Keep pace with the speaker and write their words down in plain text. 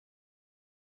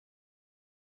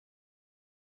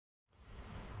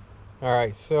All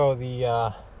right, so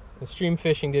the stream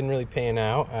fishing didn't really pan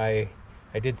out. I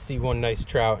did see one nice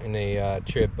trout in a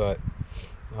trip, but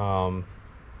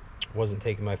wasn't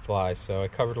taking my flies. So I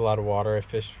covered a lot of water. I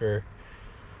fished for,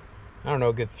 I don't know,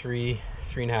 a good three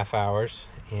and a half hours,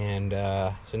 and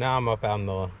so now I'm up on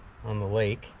the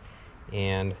lake,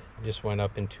 and I just went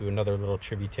up into another little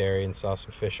tributary and saw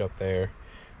some fish up there.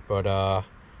 But I'm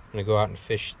gonna go out and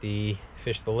fish the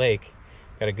lake.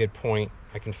 Got a good point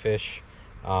I can fish.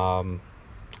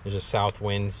 There's a south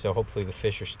wind, so hopefully the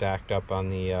fish are stacked up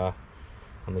on the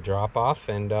drop off,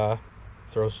 and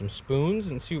throw some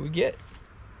spoons and see what we get.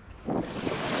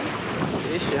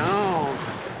 Fish on.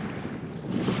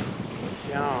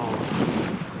 Fish on.